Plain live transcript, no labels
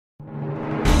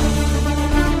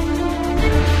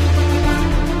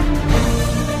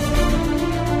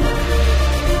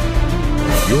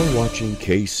You're watching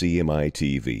KCMI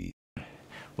TV.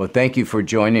 Well, thank you for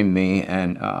joining me,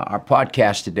 and our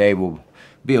podcast today will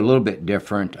be a little bit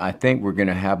different. I think we're going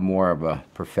to have more of a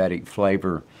prophetic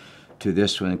flavor to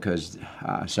this one because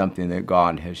something that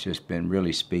God has just been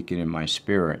really speaking in my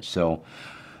spirit. So,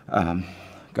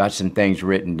 got some things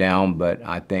written down, but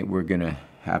I think we're going to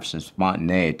have some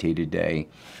spontaneity today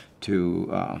to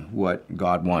what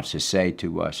God wants to say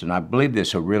to us. And I believe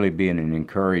this will really be an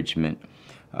encouragement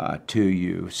to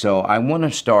you. So I want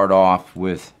to start off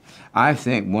with, I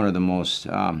think, one of the most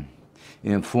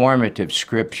informative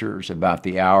scriptures about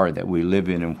the hour that we live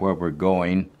in and where we're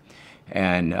going.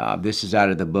 And this is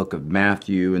out of the book of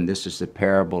Matthew, and this is the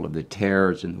parable of the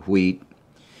tares and the wheat.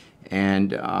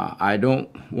 And I don't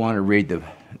want to read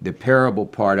the parable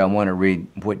part. I want to read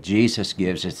what Jesus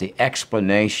gives as the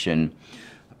explanation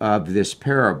of this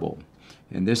parable.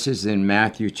 And this is in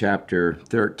Matthew chapter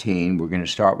 13. We're going to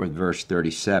start with verse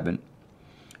 37. It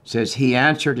says, "He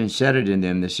answered and said unto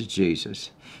them," this is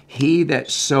Jesus, "He that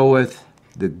soweth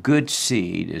the good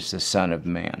seed is the Son of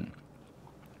Man.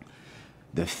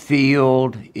 The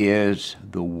field is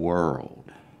the world."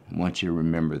 I want you to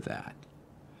remember that.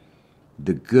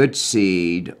 The good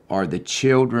seed are the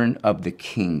children of the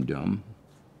kingdom,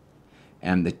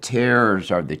 and the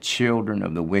tares are the children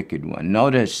of the wicked one.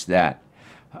 Notice that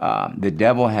the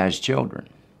devil has children.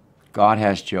 God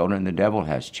has children, the devil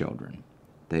has children.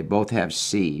 They both have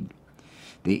seed.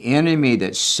 The enemy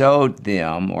that sowed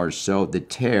them, or sowed the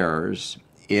tares,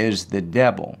 is the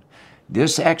devil.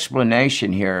 This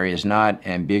explanation here is not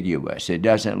ambiguous. It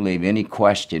doesn't leave any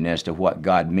question as to what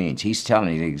God means. He's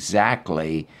telling you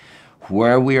exactly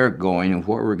where we are going and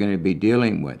what we're going to be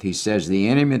dealing with. He says the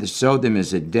enemy that sowed them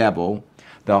is the devil.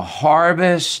 The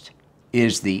harvest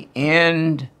is the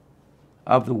end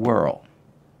of the world.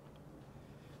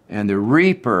 And the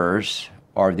reapers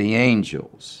are the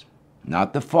angels,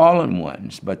 not the fallen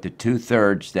ones, but the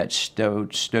 2/3 that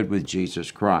stood with Jesus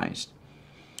Christ.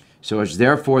 So as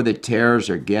therefore the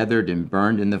tares are gathered and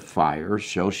burned in the fire,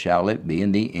 so shall it be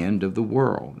in the end of the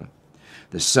world.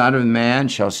 The Son of Man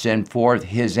shall send forth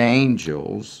his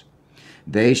angels.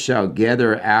 They shall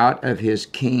gather out of his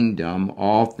kingdom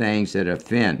all things that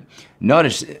offend.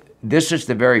 Notice, this is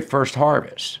the very first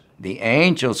harvest. The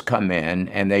angels come in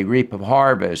and they reap a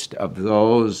harvest of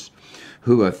those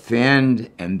who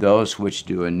offend and those which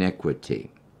do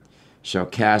iniquity. Shall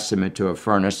cast them into a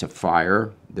furnace of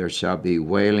fire. There shall be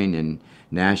wailing and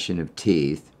gnashing of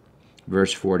teeth.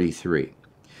 Verse 43.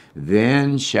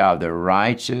 Then shall the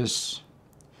righteous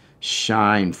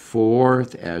shine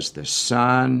forth as the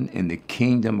sun in the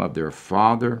kingdom of their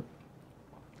Father.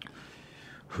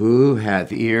 Who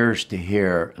hath ears to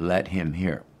hear, let him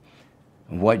hear.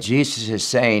 What Jesus is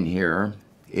saying here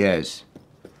is,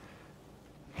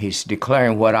 he's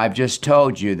declaring what I've just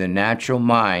told you. The natural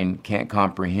mind can't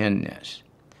comprehend this.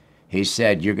 He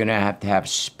said you're going to have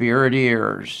spirit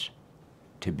ears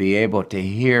to be able to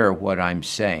hear what I'm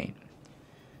saying.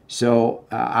 So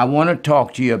I want to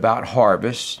talk to you about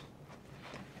harvest.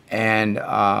 And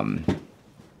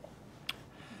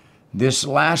this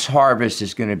last harvest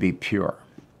is going to be pure.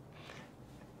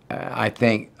 I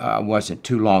think it wasn't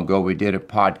too long ago we did a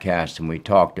podcast and we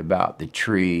talked about the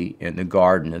tree in the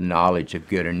garden, the knowledge of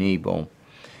good and evil.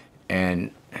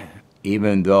 And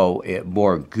even though it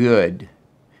bore good,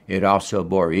 it also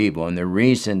bore evil. And the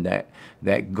reason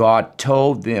that God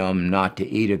told them not to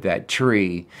eat of that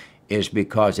tree is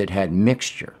because it had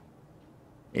mixture.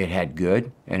 It had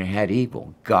good and it had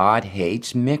evil. God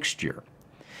hates mixture.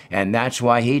 And that's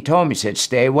why he told me, he said,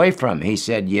 stay away from it. He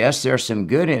said, yes, there's some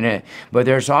good in it, but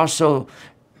there's also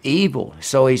evil.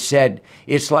 So he said,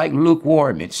 it's like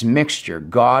lukewarm, it's mixture.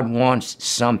 God wants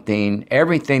something,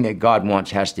 everything that God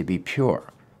wants has to be pure.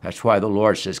 That's why the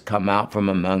Lord says, come out from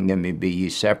among them and be ye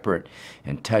separate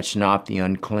and touch not the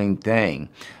unclean thing.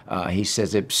 He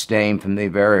says, abstain from the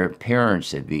very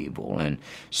appearance of evil. And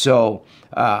so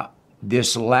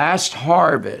this last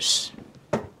harvest,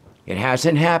 it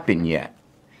hasn't happened yet.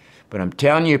 But I'm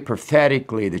telling you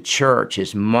prophetically, the church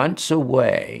is months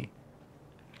away,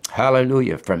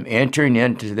 hallelujah, from entering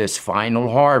into this final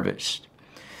harvest.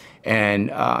 And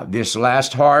this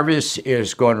last harvest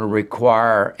is going to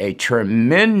require a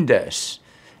tremendous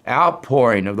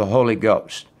outpouring of the Holy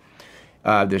Ghost.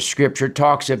 The scripture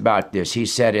talks about this. He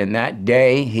said, in that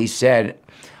day, he said,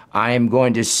 I am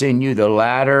going to send you the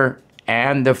latter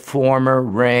and the former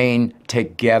rain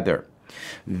together.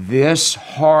 This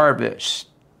harvest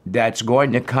that's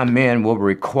going to come in will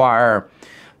require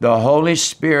the Holy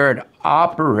Spirit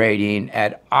operating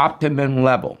at optimum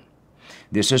level.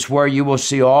 This is where you will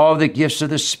see all the gifts of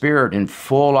the Spirit in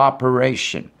full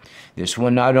operation. This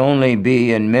will not only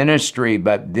be in ministry,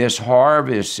 but this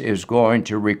harvest is going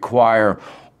to require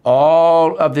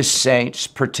all of the saints'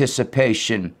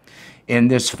 participation in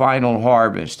this final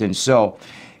harvest. And so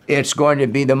it's going to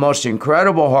be the most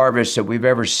incredible harvest that we've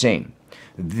ever seen.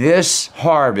 This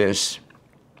harvest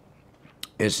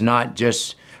is not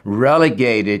just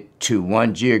relegated to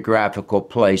one geographical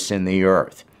place in the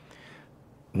earth.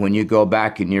 When you go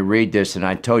back and you read this, and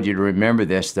I told you to remember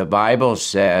this, the Bible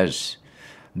says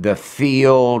the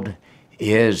field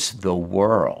is the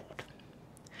world.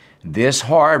 This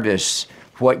harvest,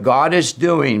 what God is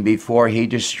doing before he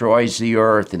destroys the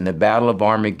earth in the Battle of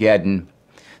Armageddon,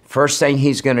 first thing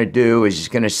he's going to do is he's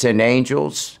going to send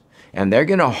angels, and they're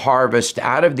going to harvest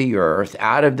out of the earth,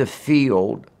 out of the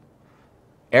field,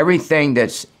 everything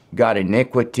that's got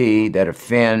iniquity, that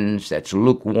offends, that's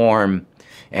lukewarm,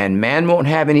 and man won't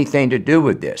have anything to do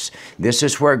with this. This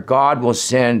is where God will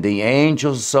send the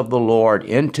angels of the Lord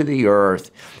into the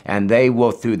earth, and they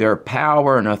will, through their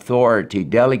power and authority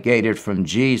delegated from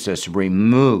Jesus,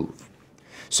 remove.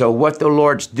 So what the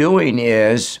Lord's doing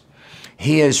is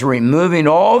he is removing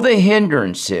all the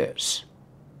hindrances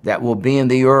that will be in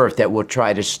the earth that will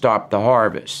try to stop the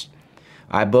harvest.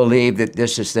 I believe that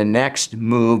this is the next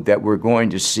move that we're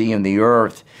going to see in the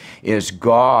earth, is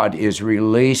God is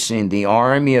releasing the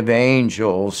army of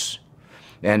angels.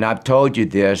 And I've told you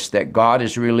this, that God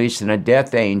is releasing a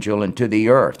death angel into the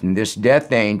earth. And this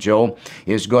death angel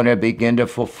is going to begin to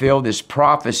fulfill this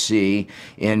prophecy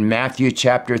in Matthew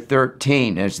chapter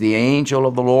 13 as the angel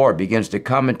of the Lord begins to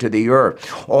come into the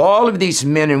earth. All of these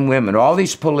men and women, all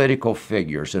these political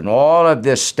figures, and all of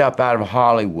this stuff out of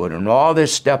Hollywood, and all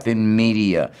this stuff in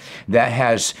media that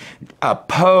has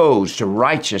opposed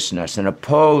righteousness and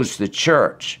opposed the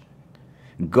church,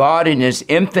 God in his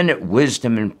infinite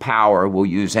wisdom and power will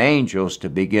use angels to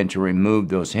begin to remove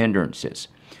those hindrances.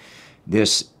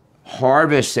 This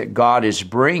harvest that God is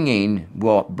bringing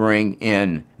will bring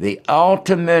in the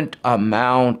ultimate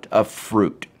amount of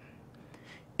fruit.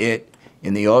 In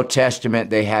the Old Testament,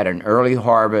 they had an early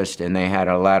harvest and they had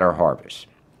a latter harvest.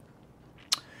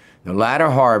 The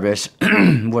latter harvest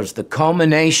was the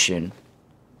culmination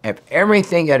of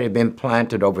everything that had been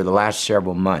planted over the last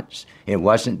several months. It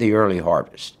wasn't the early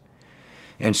harvest.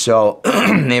 And so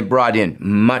it brought in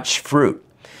much fruit.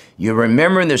 You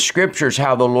remember in the scriptures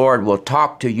how the Lord will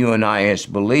talk to you and I as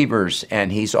believers,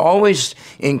 and he's always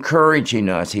encouraging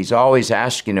us. He's always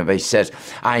asking us. He says,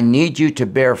 I need you to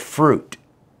bear fruit.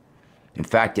 In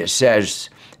fact, it says,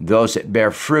 those that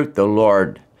bear fruit, the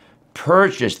Lord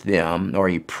purgeth them, or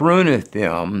he pruneth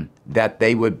them, that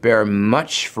they would bear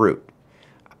much fruit.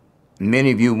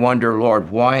 Many of you wonder, Lord,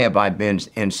 why have I been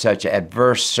in such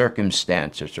adverse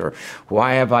circumstances? Or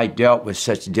why have I dealt with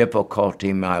such difficulty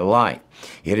in my life?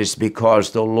 It is because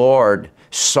the Lord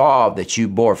saw that you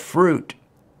bore fruit,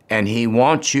 and he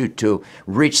wants you to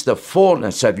reach the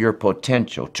fullness of your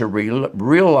potential, to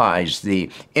realize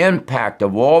the impact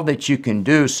of all that you can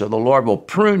do, so the Lord will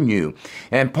prune you.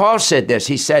 And Paul said this,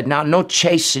 he said, now no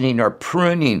chastening or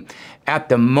pruning at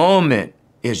the moment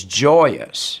is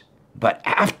joyous, but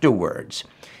afterwards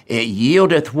it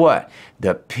yieldeth what?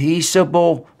 The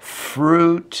peaceable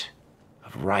fruit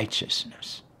of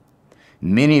righteousness.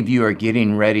 Many of you are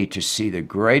getting ready to see the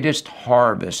greatest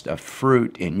harvest of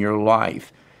fruit in your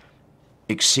life,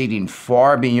 exceeding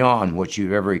far beyond what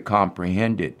you've ever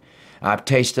comprehended. I've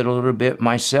tasted a little bit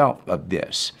myself of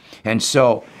this. And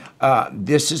so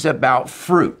this is about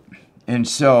fruit. And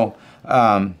so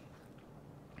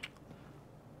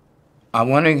I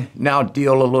want to now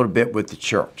deal a little bit with the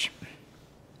church,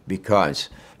 because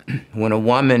when a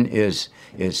woman is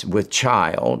with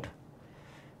child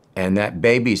and that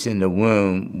baby's in the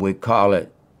womb, we call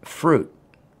it fruit,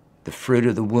 the fruit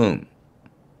of the womb.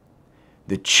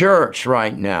 The church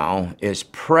right now is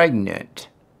pregnant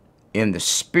in the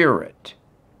spirit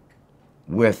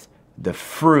with the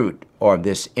fruit or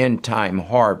this end time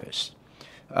harvest.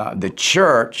 The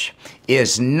church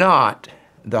is not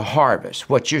the harvest.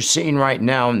 What you're seeing right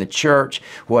now in the church,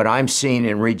 what I'm seeing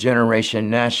in Regeneration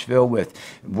Nashville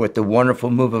with the wonderful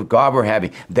move of God we're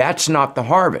having, that's not the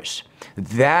harvest.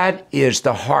 That is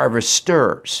the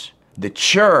harvesters. The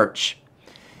church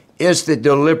is the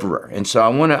deliverer. And so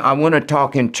I want to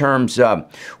talk in terms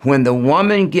of when the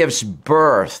woman gives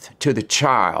birth to the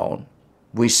child,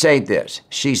 we say this,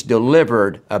 she's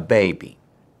delivered a baby.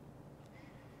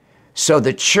 So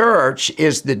the church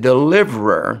is the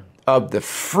deliverer of the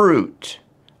fruit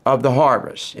of the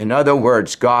harvest. In other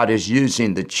words, God is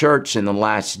using the church in the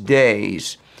last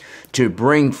days to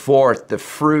bring forth the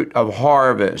fruit of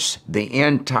harvest, the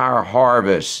entire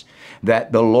harvest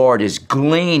that the Lord is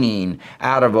gleaning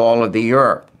out of all of the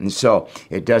earth. And so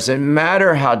it doesn't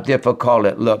matter how difficult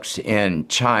it looks in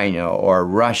China or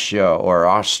Russia or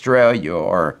Australia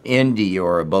or India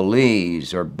or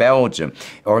Belize or Belgium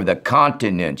or the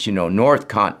continents, North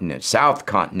continent, South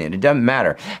continent. It doesn't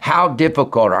matter how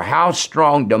difficult or how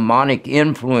strong demonic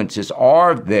influences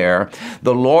are there.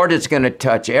 The Lord is going to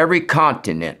touch every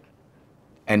continent.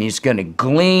 And he's going to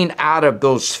glean out of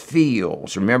those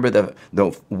fields. Remember,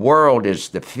 the world is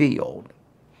the field.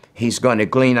 He's going to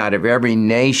glean out of every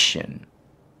nation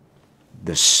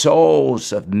the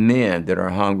souls of men that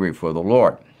are hungry for the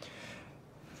Lord.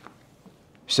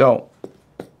 So,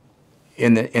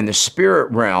 in the spirit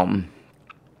realm,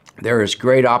 there is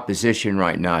great opposition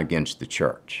right now against the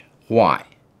church. Why?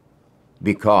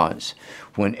 Because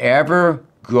whenever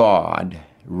God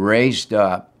raised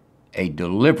up a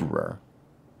deliverer,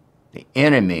 the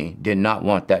enemy did not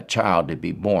want that child to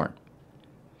be born.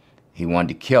 He wanted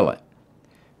to kill it.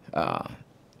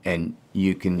 And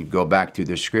you can go back through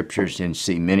the scriptures and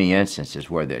see many instances,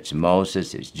 whether it's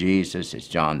Moses, it's Jesus, it's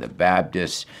John the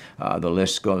Baptist, the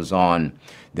list goes on,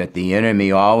 that the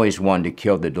enemy always wanted to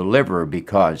kill the deliverer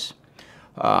because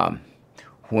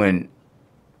when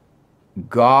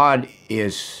God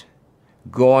is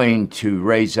going to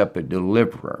raise up a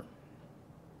deliverer,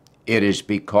 it is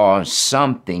because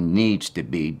something needs to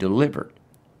be delivered.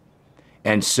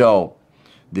 And so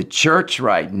the church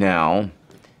right now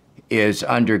is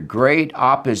under great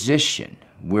opposition.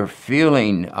 We're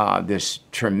feeling this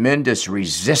tremendous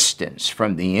resistance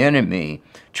from the enemy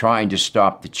trying to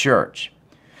stop the church.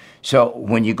 So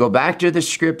when you go back to the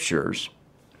scriptures,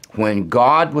 when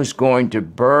God was going to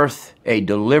birth a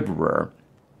deliverer,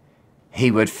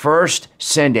 he would first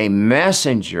send a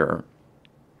messenger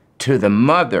to the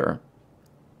mother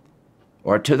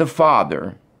or to the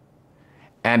father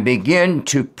and begin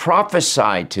to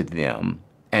prophesy to them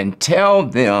and tell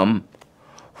them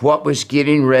what was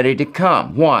getting ready to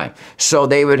come. Why? So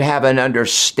they would have an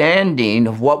understanding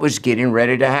of what was getting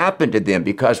ready to happen to them,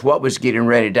 because what was getting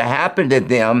ready to happen to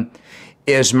them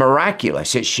is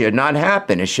miraculous. It should not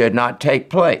happen. It should not take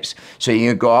place. So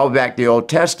you can go all back to the Old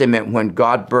Testament when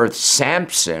God birthed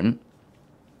Samson.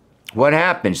 What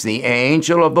happens? The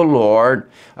angel of the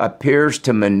Lord appears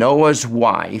to Manoah's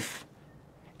wife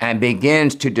and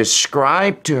begins to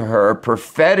describe to her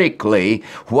prophetically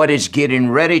what is getting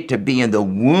ready to be in the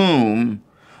womb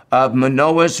of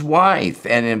Manoah's wife.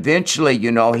 And eventually,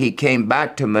 he came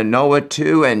back to Manoah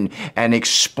too and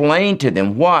explained to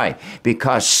them. Why?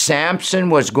 Because Samson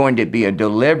was going to be a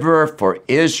deliverer for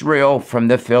Israel from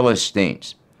the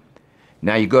Philistines.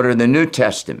 Now you go to the New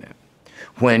Testament.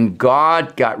 When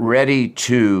God got ready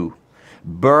to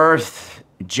birth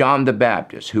John the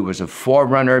Baptist, who was a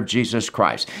forerunner of Jesus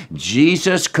Christ,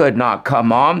 Jesus could not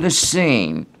come on the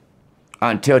scene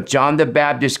until John the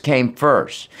Baptist came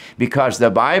first, because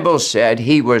the Bible said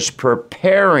he was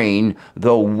preparing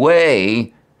the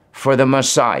way for the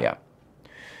Messiah.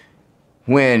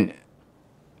 When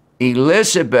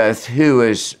Elizabeth, who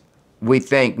is, we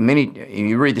think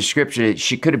you read the scripture,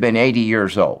 she could have been 80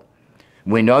 years old.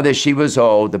 We know that she was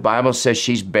old. The Bible says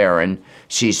she's barren.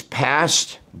 She's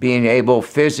past being able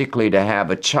physically to have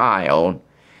a child.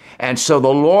 And so the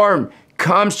Lord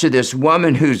comes to this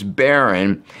woman who's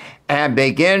barren and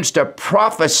begins to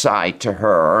prophesy to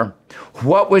her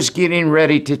what was getting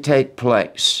ready to take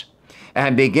place,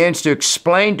 and begins to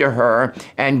explain to her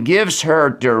and gives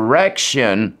her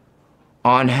direction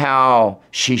on how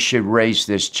she should raise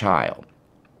this child.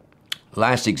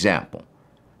 Last example,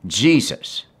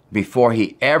 Jesus. Before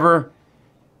he ever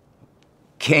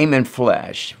came in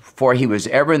flesh, before he was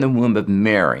ever in the womb of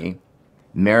Mary,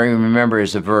 remember,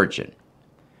 is a virgin.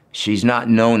 She's not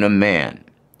known a man.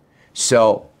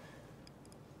 So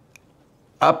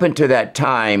up until that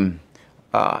time,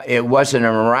 it wasn't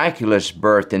a miraculous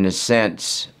birth in the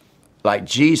sense like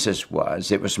Jesus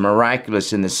was. It was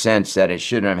miraculous in the sense that it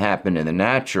shouldn't have happened in the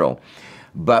natural.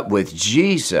 But with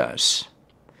Jesus,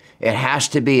 it has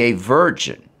to be a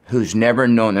virgin who's never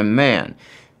known a man.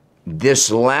 This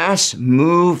last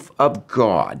move of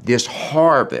God, this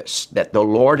harvest that the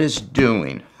Lord is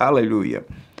doing, hallelujah,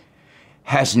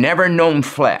 has never known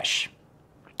flesh.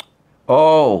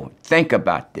 Oh, think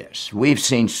about this. We've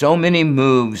seen so many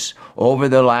moves over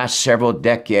the last several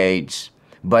decades,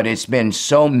 but it's been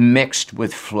so mixed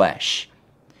with flesh.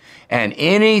 And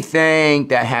anything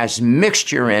that has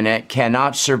mixture in it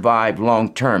cannot survive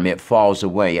long term. It falls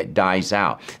away. It dies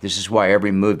out. This is why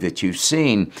every move that you've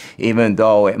seen, even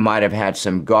though it might have had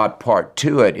some God part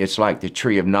to it, it's like the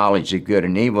tree of knowledge of good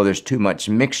and evil. There's too much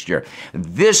mixture.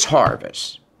 This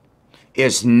harvest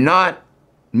is not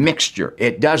mixture.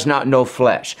 It does not know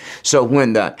flesh. So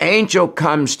when the angel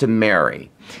comes to Mary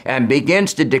and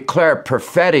begins to declare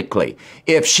prophetically,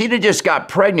 if she'd have just got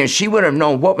pregnant, she would have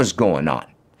known what was going on.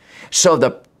 So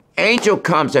the angel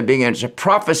comes and begins to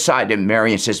prophesy to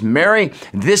Mary and says, Mary,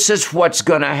 this is what's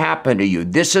going to happen to you.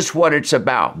 This is what it's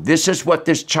about. This is what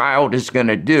this child is going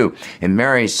to do. And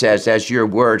Mary says, as your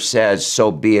word says,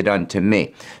 so be it unto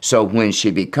me. So when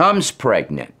she becomes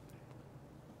pregnant,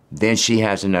 then she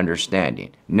has an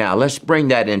understanding. Now let's bring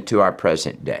that into our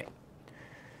present day.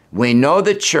 We know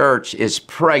the church is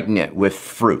pregnant with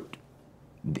fruit.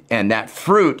 And that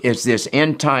fruit is this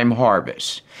end time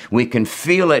harvest. We can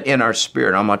feel it in our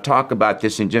spirit. I'm going to talk about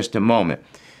this in just a moment.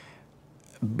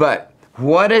 But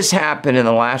what has happened in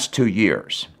the last 2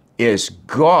 years is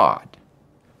God,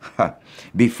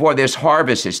 before this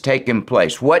harvest has taken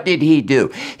place, what did he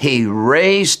do? He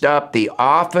raised up the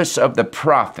office of the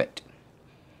prophet.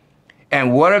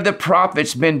 And what have the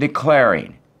prophets been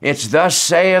declaring? It's thus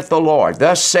saith the Lord,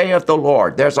 thus saith the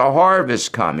Lord. There's a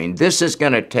harvest coming. This is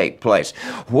going to take place.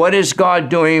 What is God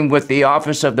doing with the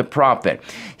office of the prophet?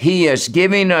 He is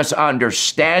giving us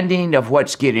understanding of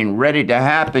what's getting ready to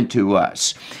happen to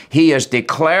us. He is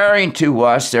declaring to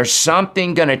us there's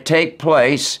something going to take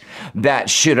place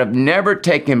that should have never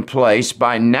taken place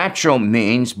by natural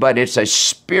means, but it's a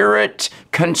spirit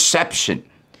conception.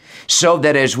 So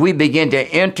that as we begin to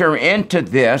enter into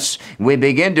this, we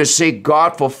begin to see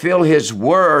God fulfill his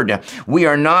word. We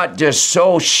are not just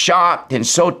so shocked and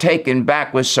so taken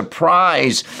back with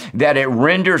surprise that it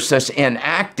renders us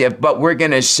inactive, but we're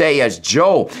going to say as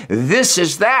Joel, this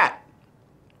is that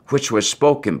which was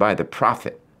spoken by the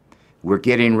prophet. We're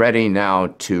getting ready now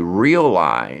to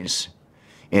realize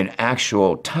in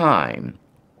actual time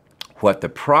what the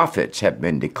prophets have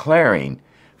been declaring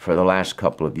for the last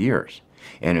couple of years.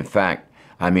 And in fact,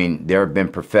 I mean, there have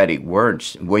been prophetic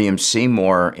words. William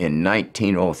Seymour in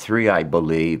 1903, I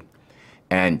believe,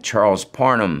 and Charles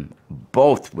Parham,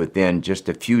 both within just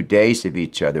a few days of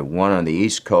each other, one on the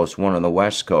East Coast, one on the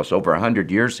West Coast, over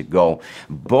 100 years ago,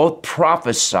 both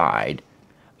prophesied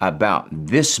about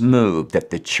this move that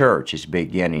the church is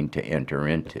beginning to enter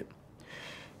into.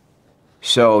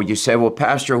 So you say, well,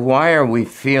 Pastor, why are we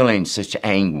feeling such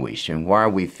anguish and why are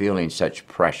we feeling such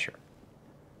pressure?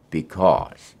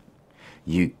 Because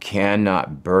you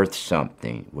cannot birth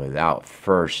something without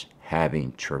first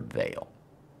having travail.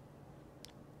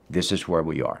 This is where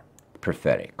we are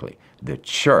prophetically. The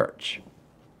church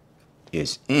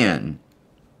is in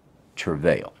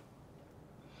travail.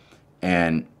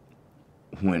 And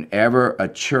whenever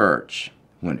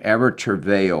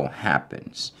travail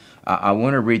happens, I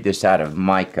want to read this out of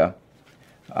Micah.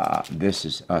 This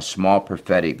is a small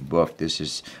prophetic book. This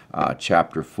is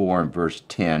chapter 4 and verse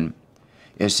 10.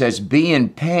 It says, be in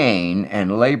pain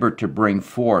and labor to bring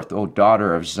forth, O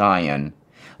daughter of Zion,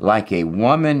 like a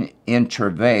woman in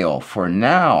travail. For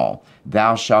now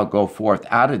thou shalt go forth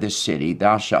out of the city,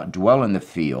 thou shalt dwell in the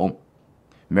field.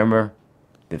 Remember,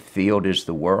 the field is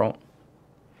the world.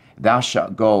 Thou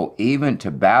shalt go even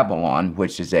to Babylon,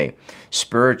 which is a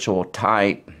spiritual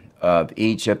type of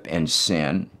Egypt and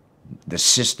sin, the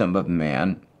system of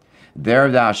man.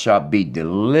 There thou shalt be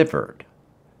delivered.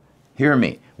 Hear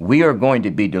me. We are going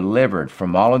to be delivered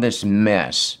from all of this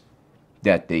mess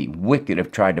that the wicked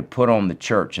have tried to put on the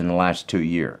church in the last 2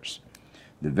 years.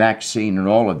 The vaccine and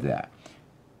all of that.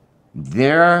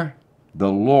 There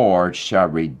the Lord shall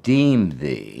redeem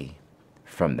thee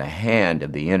from the hand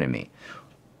of the enemy.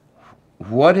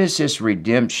 What is this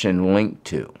redemption linked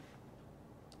to?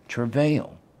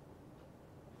 Travail.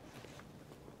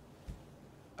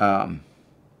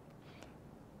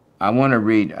 I want to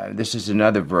read, this is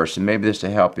another verse, and maybe this will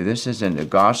help you. This is in the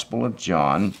Gospel of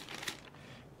John,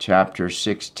 chapter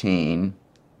 16.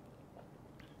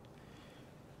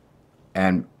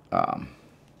 And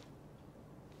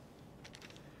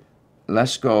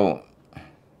let's go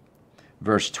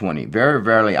verse 20. Very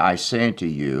verily I say unto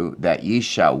you that ye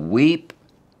shall weep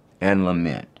and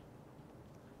lament.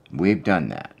 We've done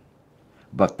that.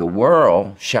 But the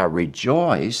world shall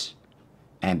rejoice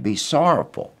and be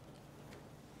sorrowful.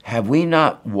 Have we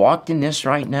not walked in this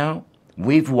right now?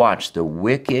 We've watched the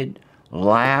wicked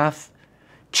laugh,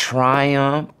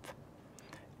 triumph,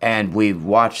 and we've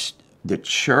watched the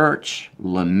church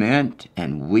lament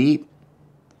and weep.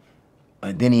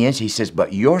 And then he says,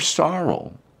 but your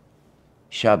sorrow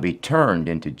shall be turned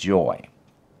into joy.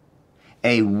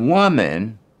 A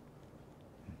woman,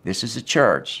 this is a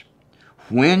church,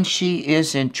 when she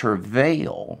is in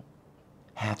travail,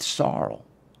 hath sorrow.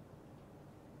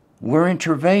 We're in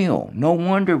travail. No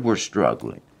wonder we're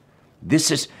struggling.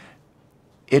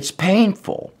 It's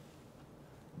painful.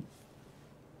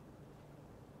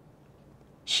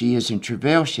 She is in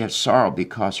travail, she hath sorrow,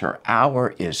 because her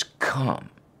hour is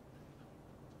come.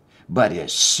 But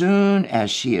as soon as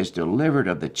she is delivered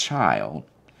of the child,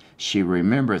 she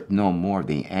remembereth no more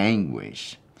the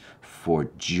anguish for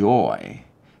joy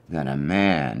that a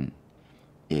man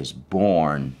is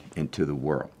born into the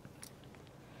world.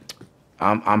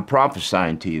 I'm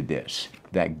prophesying to you this,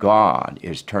 that God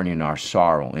is turning our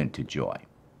sorrow into joy.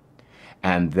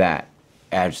 And that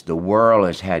as the world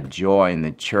has had joy and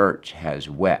the church has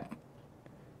wept,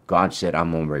 God said,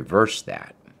 I'm going to reverse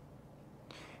that.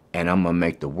 And I'm going to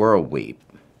make the world weep.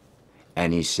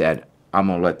 And he said, I'm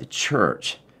going to let the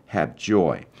church have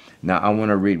joy. Now, I want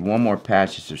to read one more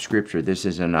passage of Scripture. This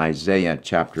is in Isaiah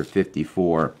chapter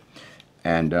 54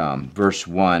 and verse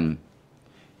 1.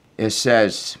 It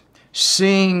says,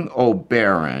 Sing, O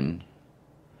barren,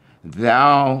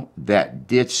 thou that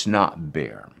didst not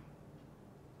bear.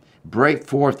 Break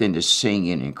forth into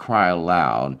singing and cry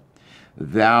aloud,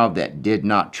 thou that did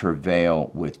not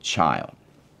travail with child.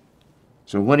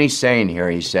 So what he's saying here,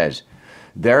 he says,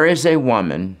 there is a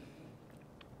woman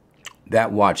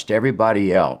that watched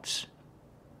everybody else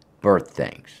birth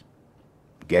things,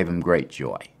 gave him great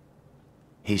joy.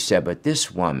 He said, but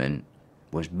this woman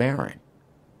was barren,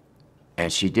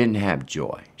 and she didn't have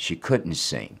joy. She couldn't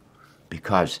sing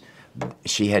because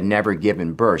she had never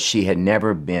given birth. She had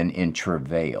never been in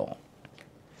travail.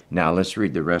 Now let's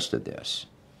read the rest of this.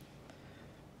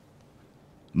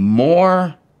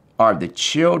 More are the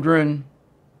children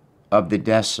of the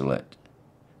desolate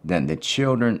than the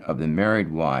children of the married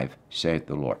wife, saith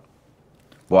the Lord.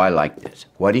 Boy, I like this.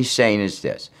 What he's saying is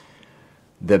this.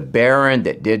 The barren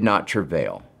that did not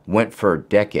travail went for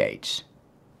decades,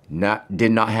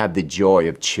 did not have the joy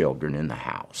of children in the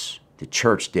house. The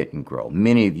church didn't grow.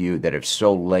 Many of you that have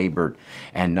so labored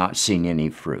and not seen any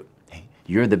fruit,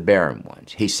 you're the barren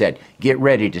ones. He said, get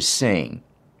ready to sing.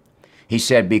 He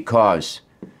said, because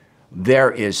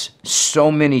there is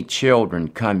so many children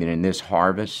coming in this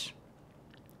harvest.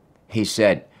 He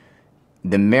said,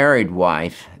 the married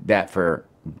wife that for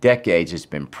decades has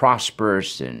been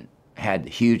prosperous and had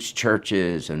huge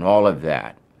churches and all of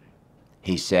that.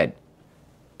 He said,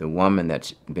 the woman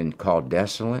that's been called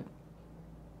desolate,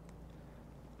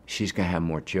 she's going to have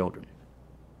more children.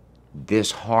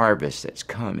 This harvest that's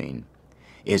coming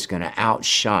is going to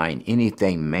outshine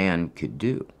anything man could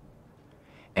do.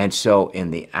 And so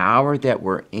in the hour that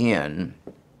we're in,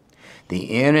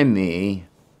 the enemy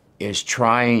is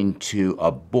trying to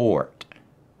abort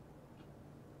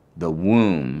the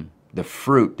womb, the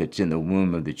fruit that's in the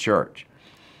womb of the church.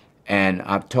 And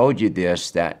I've told you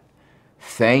this, that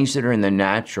things that are in the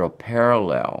natural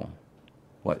parallel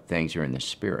what things are in the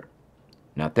spirit.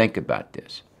 Now think about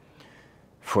this.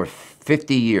 For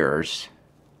 50 years,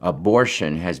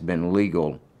 abortion has been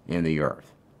legal in the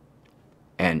earth.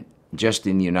 And just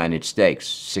in the United States,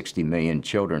 60 million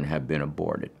children have been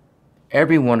aborted.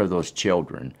 Every one of those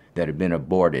children that have been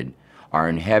aborted are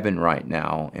in heaven right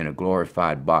now in a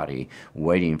glorified body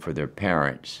waiting for their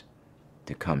parents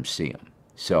to come see them.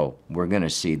 So we're going to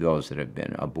see those that have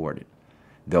been aborted.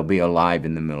 They'll be alive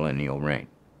in the millennial reign.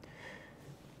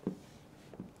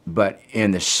 But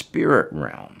in the spirit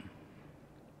realm,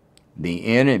 the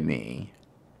enemy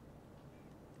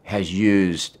has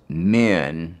used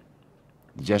men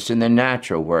just in the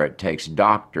natural, where it takes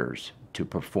doctors to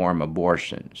perform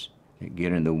abortions,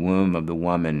 get in the womb of the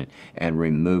woman and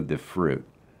remove the fruit.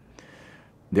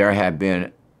 There have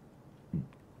been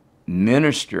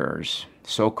ministers,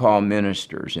 so-called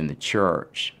ministers in the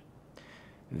church,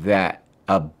 that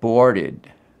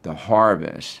aborted the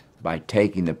harvest by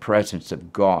taking the presence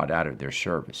of God out of their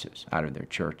services, out of their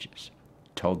churches.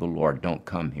 Told the Lord, don't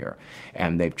come here.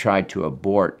 And they've tried to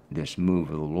abort this move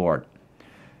of the Lord.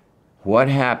 What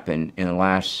happened in the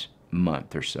last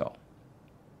month or so?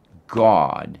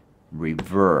 God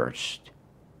reversed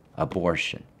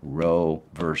abortion, Roe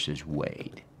versus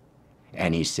Wade.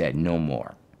 And he said, no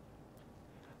more.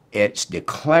 It's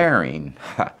declaring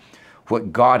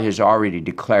what God has already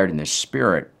declared in the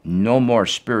spirit, no more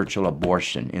spiritual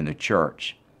abortion in the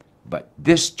church. But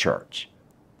this church,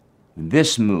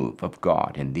 this move of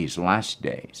God in these last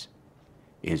days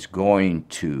is going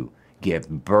to give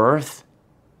birth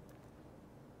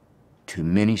to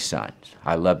many sons.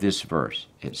 I love this verse.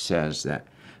 It says that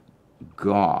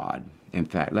God, in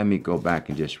fact, let me go back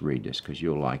and just read this because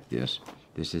you'll like this.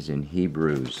 This is in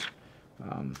Hebrews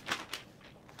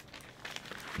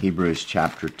Hebrews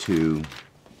chapter 2.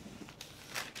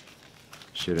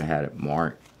 Should have had it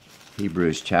marked.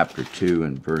 Hebrews chapter 2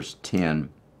 and verse 10.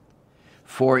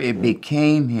 For it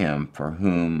became him for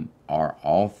whom are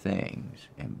all things,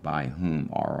 and by whom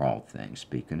are all things,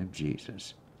 speaking of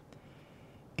Jesus,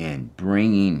 and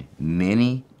bringing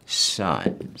many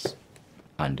sons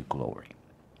unto glory.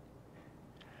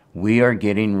 We are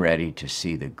getting ready to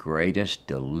see the greatest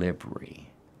delivery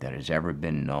that has ever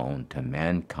been known to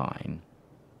mankind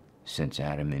since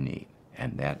Adam and Eve,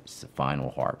 and that's the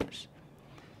final harvest.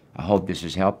 I hope this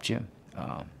has helped you.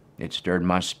 It stirred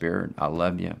my spirit. I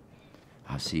love you.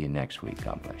 I'll see you next week.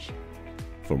 God bless you.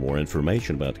 For more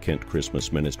information about Kent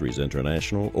Christmas Ministries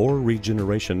International or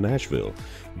Regeneration Nashville,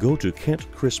 go to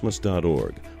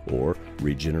kentchristmas.org or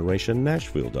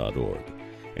regenerationnashville.org.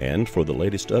 And for the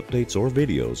latest updates or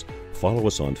videos, follow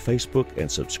us on Facebook and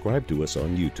subscribe to us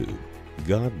on YouTube.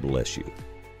 God bless you.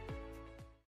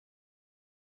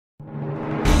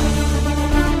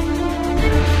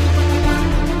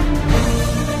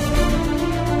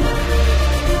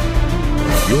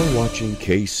 You're watching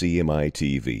KCMI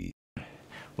TV.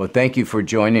 Well, thank you for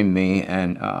joining me,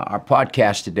 and our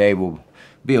podcast today will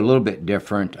be a little bit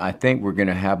different. I think we're going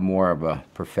to have more of a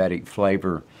prophetic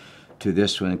flavor to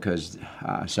this one because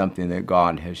something that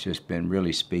God has just been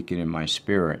really speaking in my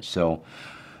spirit. So,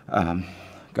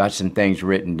 got some things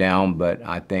written down, but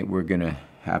I think we're going to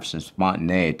have some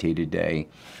spontaneity today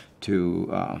to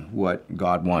what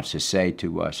God wants to say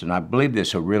to us. And I believe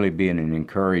this will really be an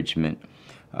encouragement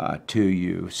to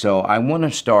you. So I want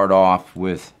to start off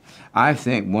with, I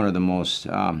think, one of the most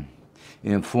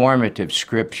informative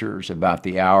scriptures about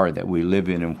the hour that we live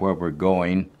in and where we're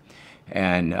going.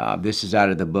 And this is out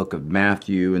of the book of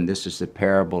Matthew, and this is the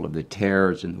parable of the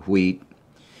tares and the wheat.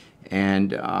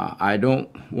 And I don't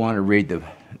want to read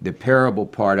the parable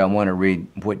part. I want to read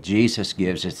what Jesus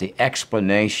gives as the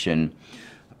explanation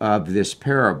of this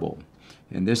parable.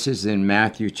 And this is in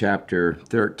Matthew chapter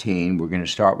 13. We're going to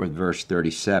start with verse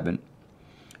 37. It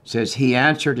says, He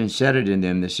answered and said unto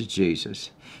them, this is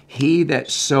Jesus, He that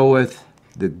soweth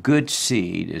the good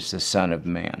seed is the Son of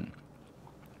Man.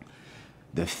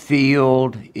 The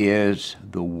field is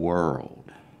the world.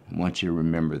 I want you to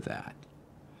remember that.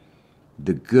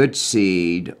 The good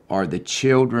seed are the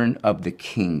children of the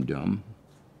kingdom,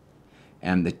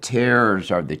 and the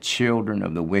tares are the children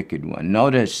of the wicked one.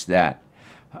 Notice that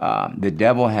the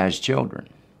devil has children.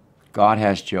 God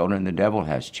has children. The devil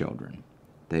has children.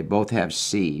 They both have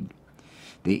seed.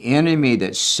 The enemy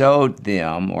that sowed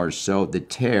them, or sowed the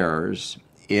tares,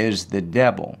 is the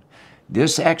devil.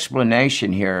 This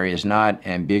explanation here is not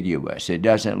ambiguous. It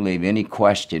doesn't leave any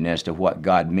question as to what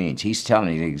God means. He's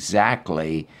telling you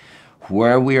exactly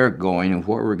where we are going and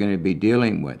what we're going to be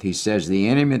dealing with. He says the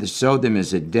enemy that sowed them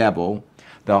is the devil.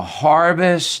 The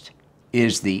harvest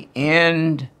is the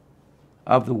end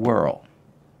of the world.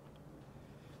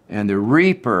 And the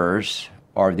reapers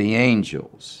are the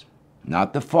angels,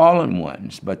 not the fallen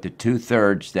ones, but the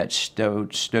 2/3 that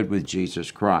stood with Jesus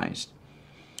Christ.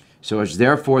 So as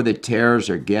therefore the tares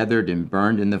are gathered and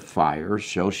burned in the fire,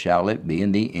 so shall it be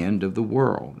in the end of the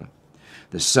world.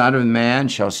 The Son of Man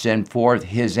shall send forth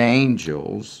his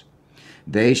angels.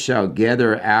 They shall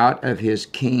gather out of his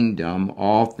kingdom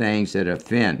all things that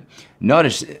offend.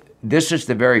 Notice, this is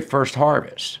the very first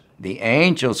harvest. The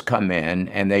angels come in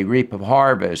and they reap a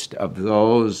harvest of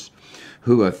those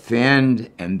who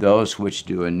offend and those which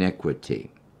do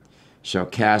iniquity. Shall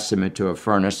cast them into a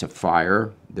furnace of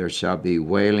fire. There shall be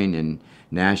wailing and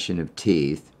gnashing of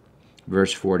teeth.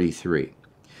 Verse 43.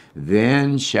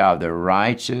 Then shall the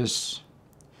righteous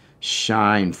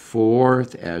shine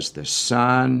forth as the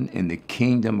sun in the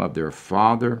kingdom of their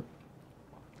Father.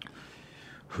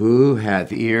 Who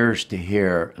hath ears to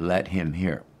hear, let him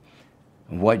hear.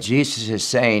 What Jesus is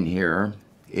saying here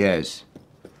is,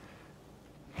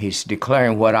 he's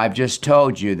declaring what I've just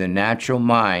told you. The natural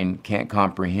mind can't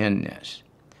comprehend this.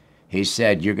 He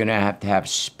said you're going to have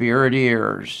spirit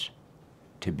ears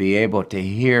to be able to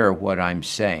hear what I'm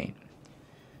saying.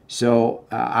 So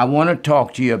I want to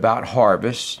talk to you about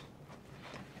harvest.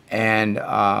 And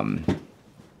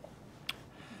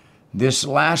this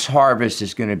last harvest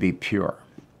is going to be pure.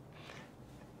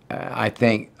 I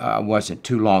think it wasn't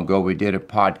too long ago we did a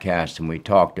podcast and we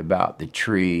talked about the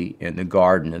tree in the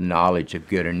garden, the knowledge of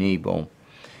good and evil.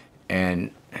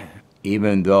 And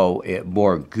even though it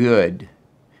bore good,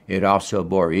 it also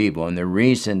bore evil. And the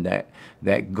reason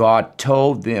that God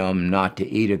told them not to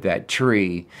eat of that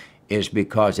tree is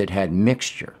because it had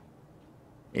mixture.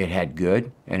 It had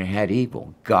good and it had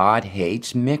evil. God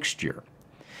hates mixture.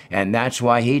 And that's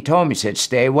why he told me, he said,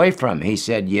 stay away from it. He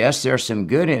said, yes, there's some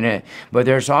good in it, but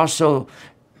there's also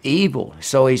evil.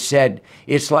 So he said,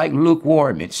 it's like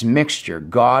lukewarm, it's mixture.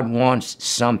 God wants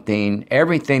something,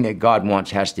 everything that God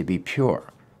wants has to be pure.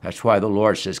 That's why the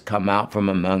Lord says, come out from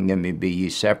among them and be ye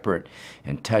separate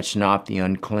and touch not the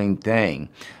unclean thing.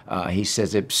 He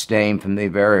says, abstain from the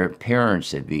very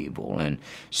appearance of evil. And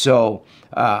so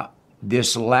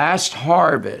this last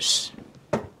harvest,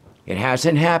 it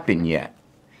hasn't happened yet.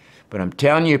 But I'm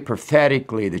telling you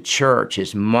prophetically, the church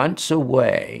is months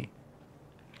away,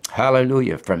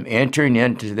 hallelujah, from entering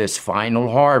into this final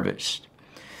harvest.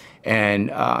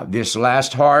 And this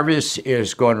last harvest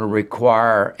is going to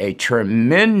require a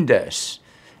tremendous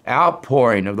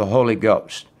outpouring of the Holy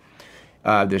Ghost.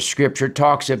 The scripture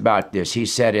talks about this. He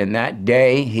said, in that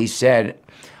day, he said,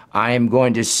 I am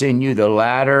going to send you the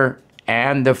latter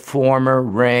and the former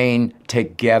rain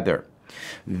together.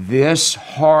 This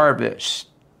harvest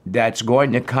that's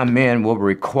going to come in will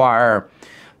require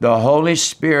the Holy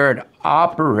Spirit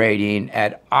operating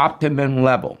at optimum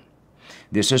level.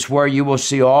 This is where you will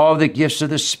see all the gifts of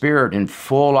the Spirit in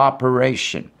full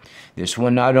operation. This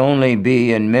will not only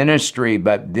be in ministry,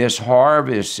 but this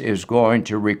harvest is going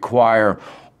to require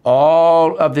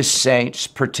all of the saints'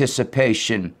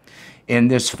 participation in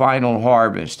this final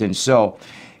harvest. And so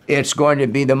it's going to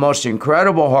be the most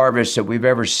incredible harvest that we've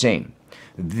ever seen.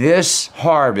 This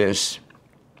harvest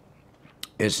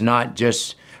is not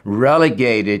just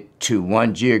relegated to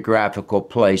one geographical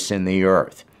place in the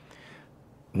earth.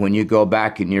 When you go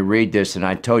back and you read this, and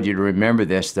I told you to remember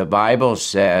this, the Bible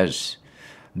says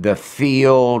the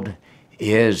field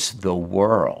is the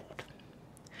world.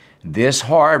 This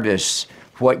harvest,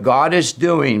 what God is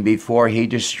doing before he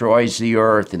destroys the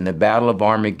earth in the Battle of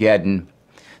Armageddon,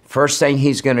 first thing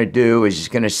he's going to do is he's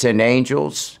going to send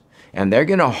angels, and they're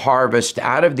going to harvest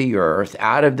out of the earth,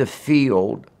 out of the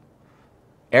field,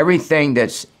 everything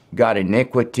that's got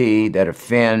iniquity, that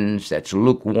offends, that's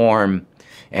lukewarm,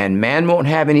 and man won't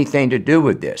have anything to do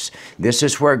with this. This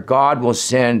is where God will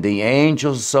send the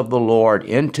angels of the Lord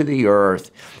into the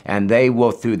earth, and they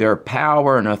will, through their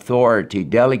power and authority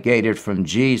delegated from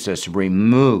Jesus,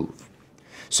 remove.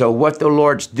 So what the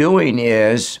Lord's doing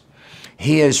is,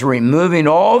 he is removing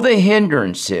all the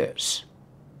hindrances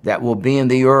that will be in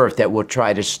the earth that will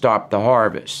try to stop the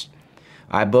harvest.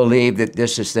 I believe that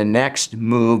this is the next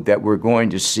move that we're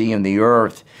going to see in the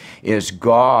earth, is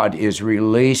God is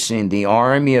releasing the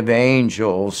army of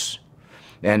angels.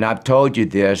 And I've told you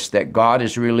this, that God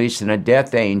is releasing a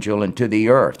death angel into the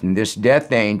earth. And this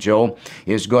death angel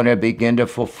is going to begin to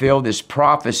fulfill this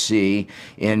prophecy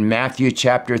in Matthew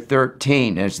chapter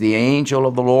 13 as the angel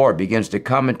of the Lord begins to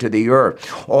come into the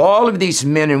earth. All of these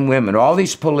men and women, all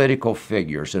these political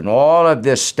figures, and all of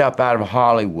this stuff out of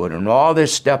Hollywood, and all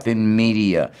this stuff in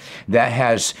media that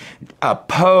has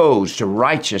opposed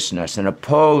righteousness and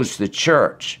opposed the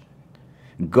church,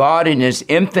 God in his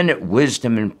infinite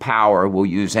wisdom and power will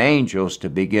use angels to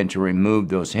begin to remove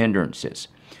those hindrances.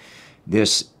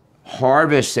 This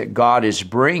harvest that God is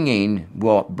bringing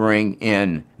will bring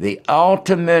in the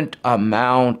ultimate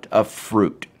amount of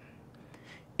fruit.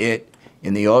 In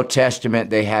the Old Testament,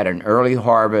 they had an early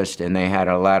harvest and they had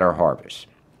a latter harvest.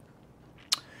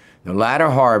 The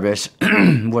latter harvest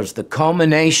was the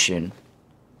culmination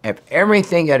of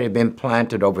everything that had been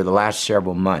planted over the last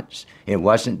several months. It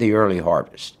wasn't the early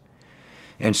harvest.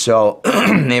 And so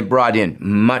it brought in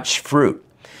much fruit.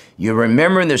 You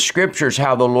remember in the scriptures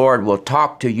how the Lord will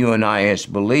talk to you and I as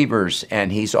believers,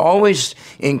 and he's always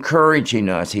encouraging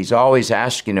us. He's always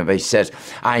asking us. He says,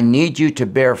 I need you to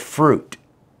bear fruit.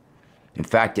 In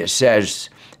fact, it says,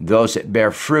 those that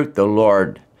bear fruit, the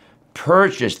Lord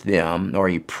purgeth them, or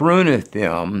he pruneth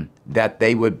them, that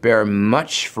they would bear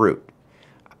much fruit.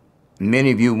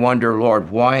 Many of you wonder, Lord,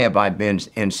 why have I been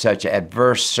in such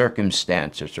adverse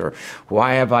circumstances? Or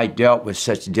why have I dealt with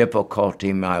such difficulty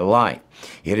in my life?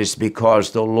 It is because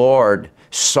the Lord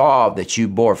saw that you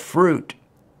bore fruit,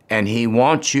 and he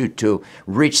wants you to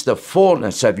reach the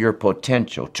fullness of your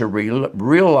potential, to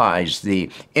realize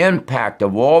the impact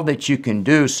of all that you can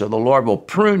do, so the Lord will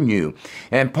prune you.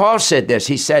 And Paul said this,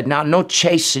 he said, now no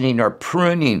chastening or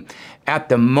pruning at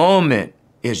the moment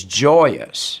is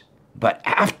joyous, but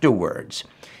afterwards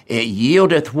it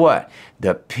yieldeth what?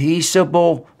 The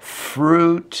peaceable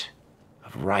fruit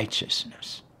of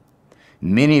righteousness.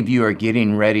 Many of you are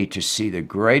getting ready to see the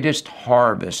greatest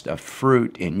harvest of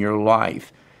fruit in your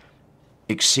life,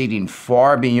 exceeding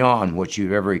far beyond what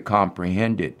you've ever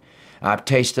comprehended. I've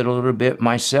tasted a little bit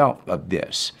myself of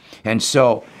this. And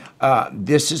so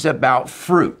this is about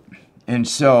fruit. And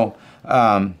so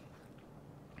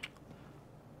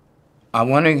I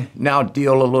want to now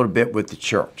deal a little bit with the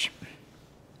church,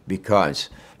 because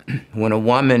when a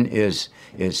woman is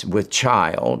with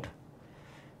child,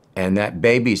 And that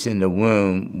baby's in the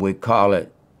womb, we call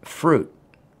it fruit,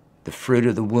 the fruit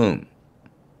of the womb.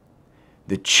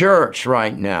 The church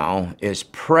right now is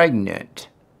pregnant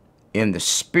in the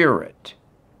spirit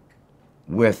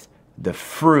with the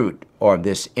fruit or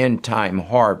this end time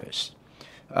harvest.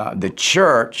 The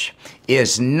church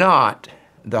is not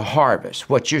the harvest.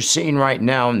 What you're seeing right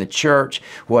now in the church,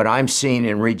 what I'm seeing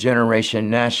in Regeneration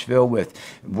Nashville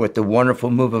with the wonderful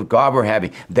move of God we're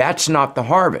having, that's not the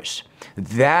harvest.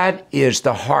 That is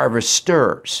the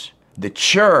harvesters. The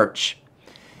church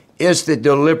is the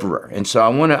deliverer. And so I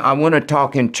want to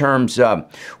talk in terms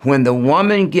of when the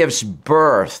woman gives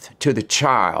birth to the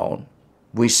child,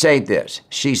 we say this,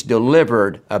 she's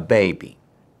delivered a baby.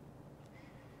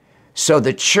 So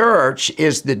the church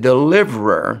is the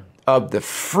deliverer of the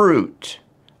fruit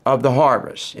of the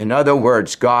harvest. In other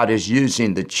words, God is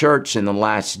using the church in the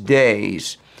last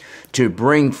days to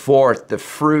bring forth the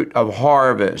fruit of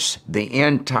harvest, the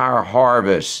entire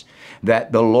harvest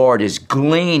that the Lord is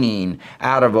gleaning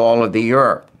out of all of the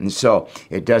earth. And so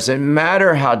it doesn't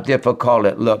matter how difficult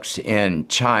it looks in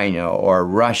China or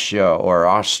Russia or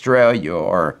Australia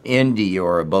or India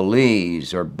or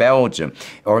Belize or Belgium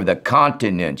or the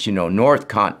continents, North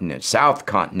continent, South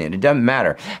continent. It doesn't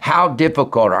matter how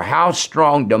difficult or how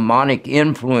strong demonic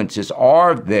influences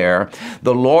are there.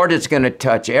 The Lord is going to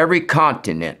touch every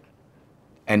continent.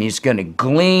 And he's going to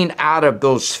glean out of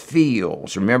those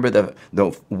fields. Remember,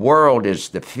 the world is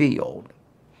the field.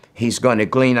 He's going to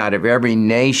glean out of every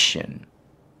nation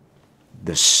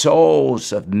the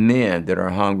souls of men that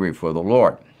are hungry for the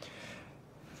Lord.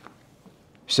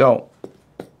 So,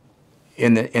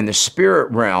 in the spirit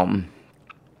realm,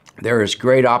 there is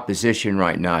great opposition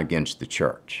right now against the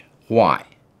church. Why?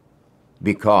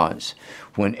 Because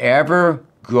whenever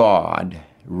God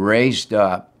raised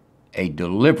up a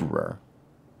deliverer,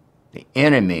 the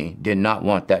enemy did not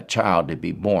want that child to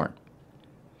be born.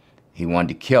 He wanted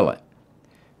to kill it.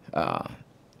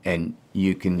 And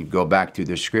you can go back through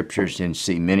the scriptures and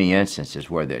see many instances,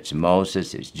 whether it's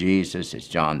Moses, it's Jesus, it's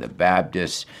John the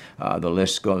Baptist, the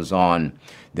list goes on,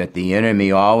 that the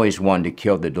enemy always wanted to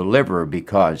kill the deliverer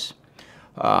because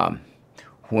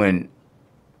when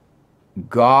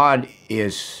God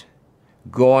is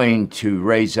going to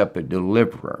raise up a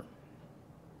deliverer,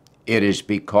 it is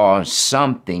because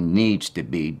something needs to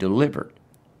be delivered.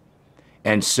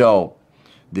 And so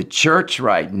the church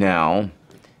right now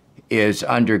is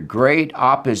under great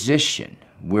opposition.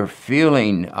 We're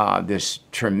feeling this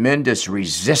tremendous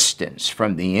resistance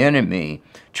from the enemy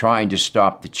trying to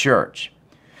stop the church.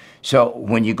 So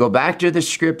when you go back to the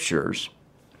scriptures,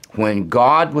 when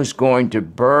God was going to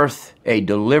birth a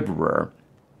deliverer,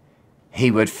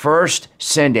 he would first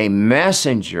send a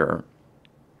messenger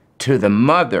to the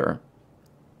mother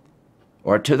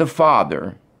or to the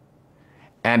father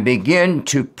and begin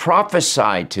to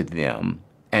prophesy to them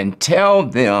and tell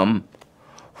them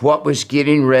what was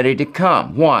getting ready to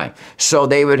come. Why? So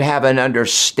they would have an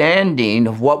understanding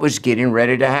of what was getting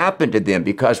ready to happen to them,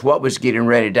 because what was getting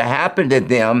ready to happen to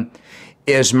them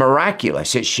is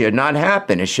miraculous. It should not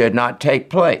happen. It should not take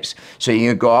place. So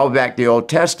you can go all back to the Old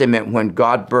Testament when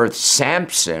God birthed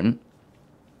Samson.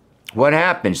 What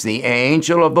happens? The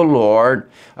angel of the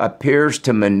Lord appears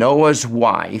to Manoah's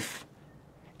wife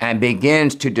and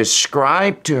begins to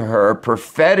describe to her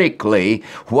prophetically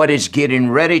what is getting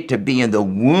ready to be in the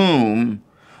womb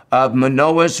of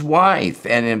Manoah's wife.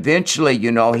 And eventually,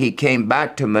 he came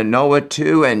back to Manoah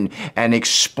too and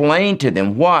explained to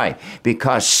them. Why?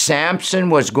 Because Samson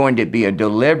was going to be a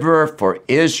deliverer for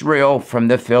Israel from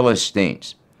the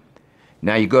Philistines.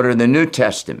 Now you go to the New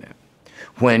Testament.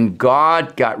 When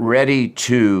God got ready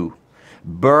to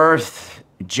birth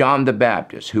John the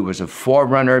Baptist, who was a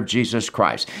forerunner of Jesus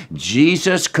Christ,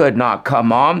 Jesus could not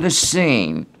come on the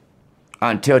scene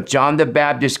until John the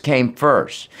Baptist came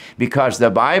first, because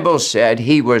the Bible said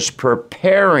he was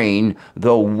preparing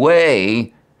the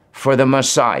way for the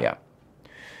Messiah.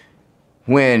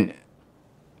 When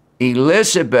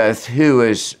Elizabeth, who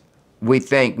is, we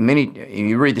think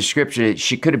you read the scripture,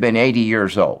 she could have been 80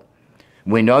 years old.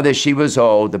 We know that she was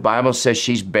old. The Bible says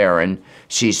she's barren.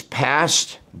 She's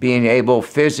past being able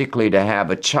physically to have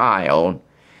a child.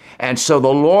 And so the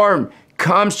Lord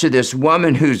comes to this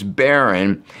woman who's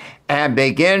barren and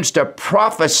begins to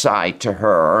prophesy to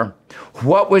her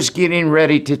what was getting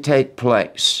ready to take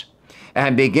place,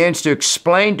 and begins to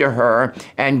explain to her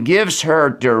and gives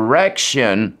her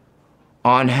direction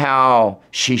on how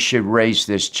she should raise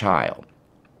this child.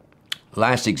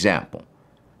 Last example,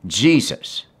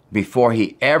 Jesus. Before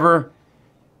he ever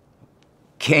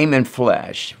came in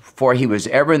flesh, before he was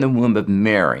ever in the womb of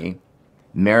Mary,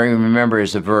 remember,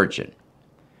 is a virgin.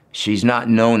 She's not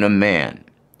known a man.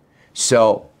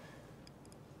 So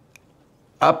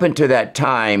up until that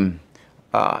time,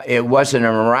 it wasn't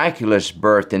a miraculous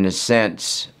birth in the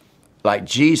sense like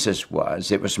Jesus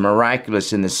was. It was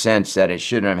miraculous in the sense that it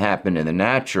shouldn't have happened in the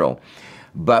natural.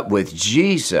 But with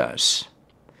Jesus,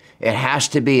 it has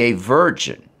to be a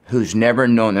virgin who's never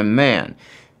known a man.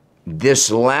 This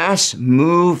last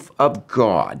move of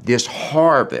God, this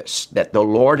harvest that the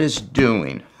Lord is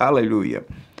doing, hallelujah,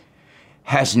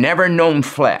 has never known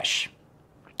flesh.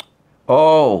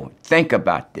 Oh, think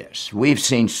about this. We've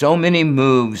seen so many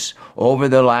moves over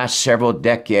the last several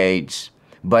decades,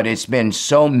 but it's been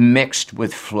so mixed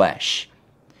with flesh.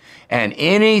 And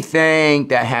anything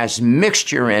that has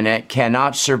mixture in it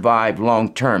cannot survive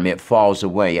long term. It falls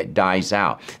away, it dies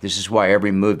out. This is why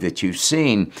every move that you've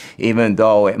seen, even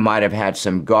though it might have had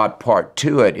some God part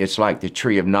to it, it's like the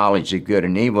tree of knowledge of good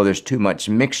and evil. There's too much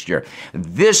mixture.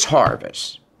 This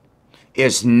harvest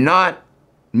is not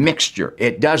mixture.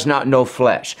 It does not know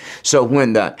flesh. So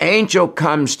when the angel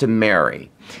comes to Mary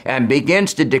and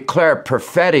begins to declare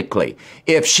prophetically,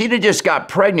 if she'd have just got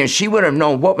pregnant, she would have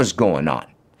known what was going on.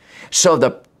 So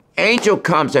the angel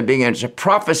comes and begins to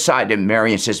prophesy to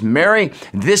Mary and says, Mary,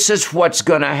 this is what's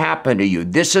going to happen to you.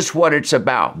 This is what it's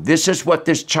about. This is what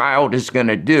this child is going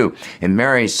to do. And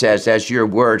Mary says, as your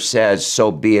word says,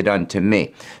 so be it unto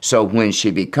me. So when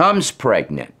she becomes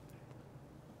pregnant,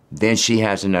 then she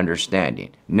has an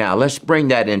understanding. Now let's bring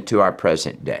that into our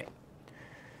present day.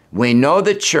 We know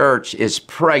the church is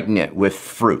pregnant with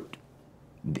fruit.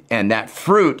 And that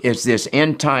fruit is this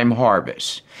end time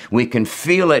harvest. We can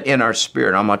feel it in our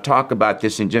spirit. I'm going to talk about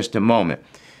this in just a moment.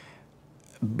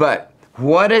 But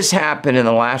what has happened in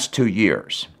the last 2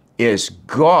 years is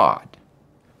God,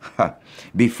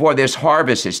 before this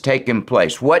harvest has taken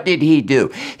place, what did he do?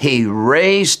 He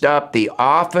raised up the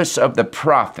office of the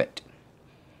prophet.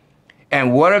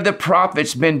 And what have the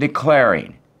prophets been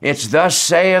declaring? It's thus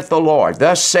saith the Lord,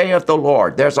 thus saith the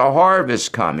Lord. There's a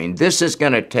harvest coming. This is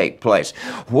going to take place.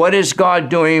 What is God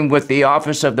doing with the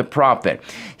office of the prophet?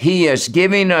 He is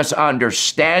giving us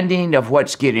understanding of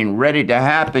what's getting ready to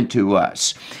happen to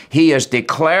us. He is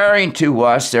declaring to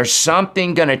us there's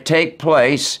something going to take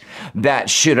place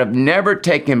that should have never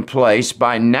taken place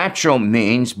by natural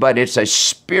means, but it's a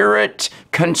spirit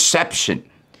conception.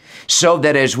 So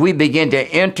that as we begin to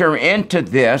enter into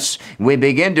this, we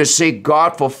begin to see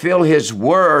God fulfill his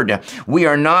word. We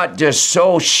are not just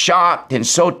so shocked and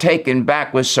so taken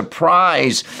back with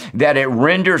surprise that it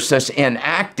renders us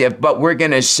inactive, but we're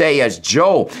going to say as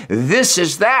Joel, this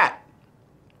is that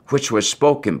which was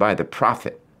spoken by the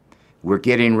prophet. We're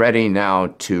getting ready now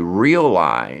to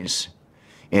realize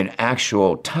in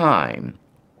actual time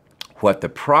what the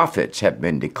prophets have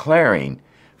been declaring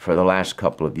for the last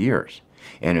couple of years.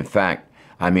 And in fact,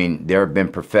 I mean, there have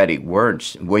been prophetic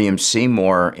words. William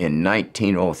Seymour in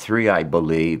 1903, I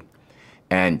believe,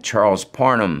 and Charles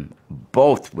Parham,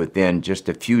 both within just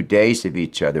a few days of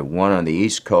each other, one on the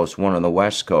East Coast, one on the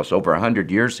West Coast, over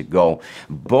 100 years ago,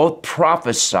 both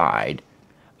prophesied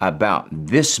about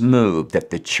this move that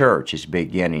the church is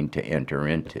beginning to enter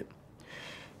into.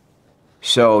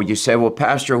 So you say, well,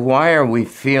 Pastor, why are we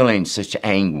feeling such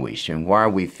anguish and why are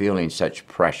we feeling such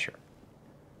pressure?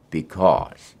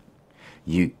 Because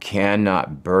you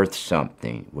cannot birth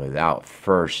something without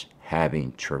first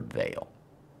having travail.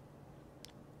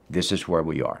 This is where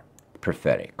we are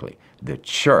prophetically. The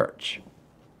church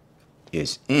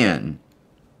is in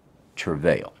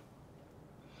travail.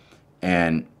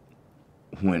 And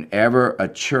whenever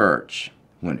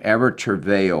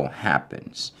travail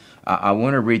happens, I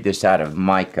want to read this out of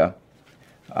Micah.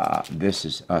 This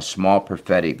is a small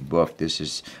prophetic book. This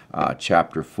is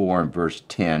chapter 4 and verse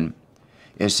 10.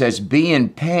 It says, be in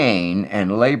pain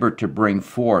and labor to bring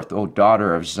forth, O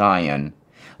daughter of Zion,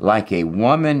 like a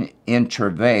woman in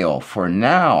travail. For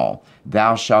now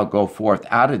thou shalt go forth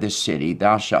out of the city,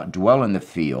 thou shalt dwell in the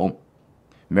field.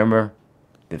 Remember,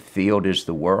 the field is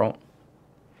the world.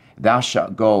 Thou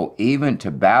shalt go even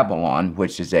to Babylon,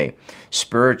 which is a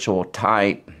spiritual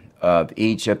type of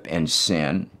Egypt and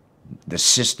sin, the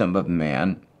system of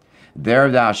man.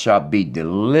 There thou shalt be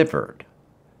delivered.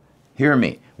 Hear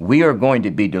me. We are going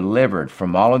to be delivered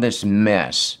from all of this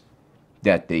mess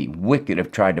that the wicked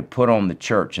have tried to put on the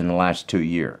church in the last 2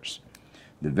 years.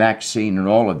 The vaccine and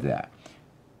all of that.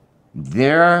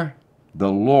 There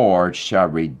the Lord shall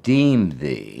redeem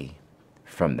thee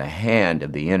from the hand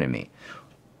of the enemy.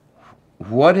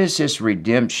 What is this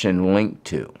redemption linked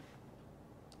to?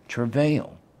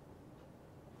 Travail.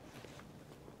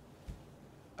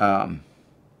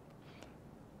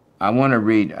 I want to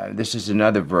read, this is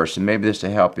another verse, and maybe this will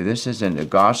help you. This is in the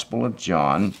Gospel of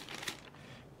John,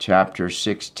 chapter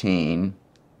 16,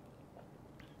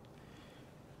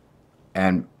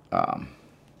 And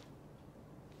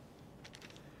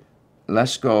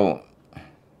let's go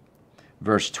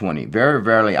verse 20. Very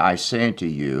verily I say unto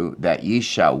you that ye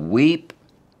shall weep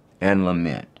and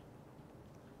lament.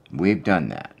 We've done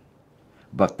that.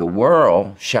 But the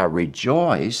world shall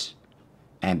rejoice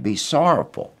and be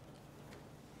sorrowful.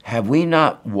 Have we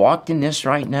not walked in this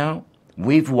right now?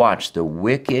 We've watched the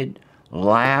wicked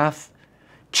laugh,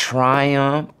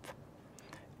 triumph,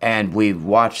 and we've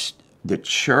watched the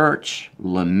church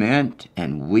lament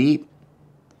and weep.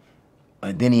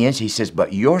 And then he ends, he says,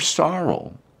 but your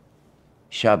sorrow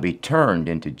shall be turned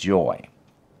into joy.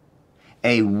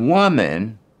 A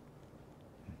woman,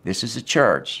 this is the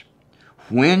church,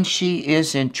 when she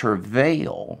is in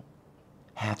travail,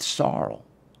 hath sorrow.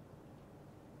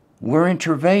 We're in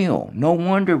travail. No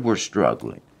wonder we're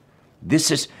struggling.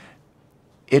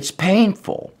 It's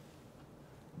painful.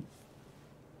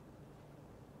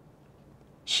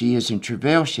 She is in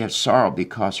travail, she has sorrow,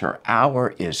 because her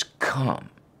hour is come.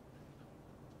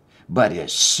 But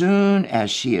as soon as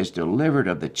she is delivered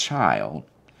of the child,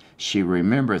 she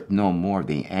remembereth no more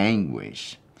the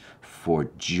anguish for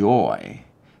joy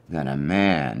that a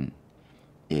man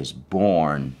is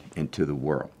born into the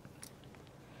world.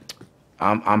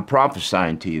 I'm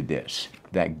prophesying to you this,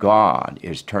 that God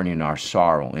is turning our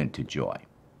sorrow into joy.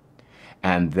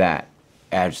 And that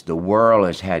as the world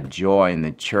has had joy and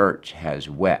the church has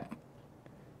wept,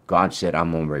 God said,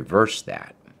 I'm going to reverse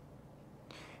that.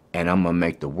 And I'm going to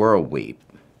make the world weep.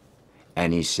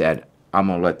 And he said, I'm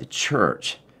going to let the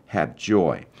church have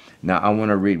joy. Now, I want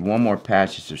to read one more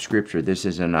passage of Scripture. This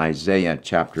is in Isaiah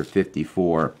chapter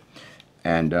 54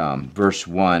 and verse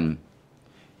 1.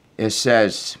 It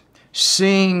says,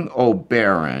 sing, O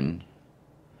barren,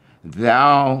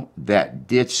 thou that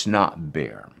didst not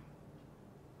bear.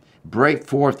 Break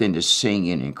forth into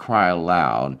singing and cry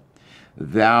aloud,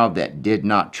 thou that did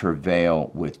not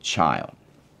travail with child.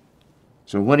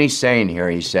 So what he's saying here,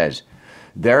 he says,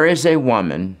 there is a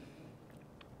woman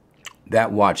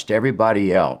that watched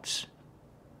everybody else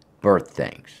birth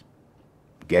things,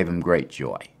 gave him great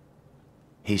joy.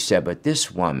 He said, but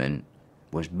this woman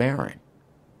was barren,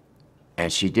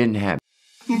 and she didn't have.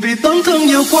 Vì tổn thương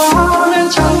nhiều quá nên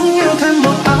chẳng yêu thêm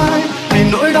một ai,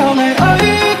 vì nỗi đau ngày ấy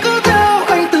cứ theo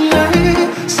anh từng ngày,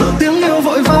 sợ tiếng yêu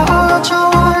vội vã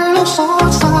trao ai lúc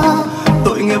xót xa,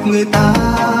 tội nghiệp người ta.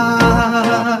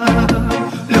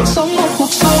 Liệu sống một cuộc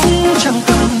sống chẳng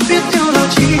cần biết yêu là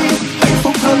chi, hạnh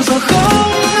phúc hơn giờ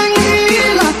không anh nghĩ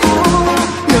là có,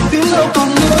 niềm tin đâu còn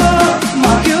nữa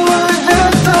mà yêu ai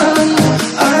hết thân,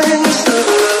 anh sợ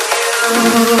yêu.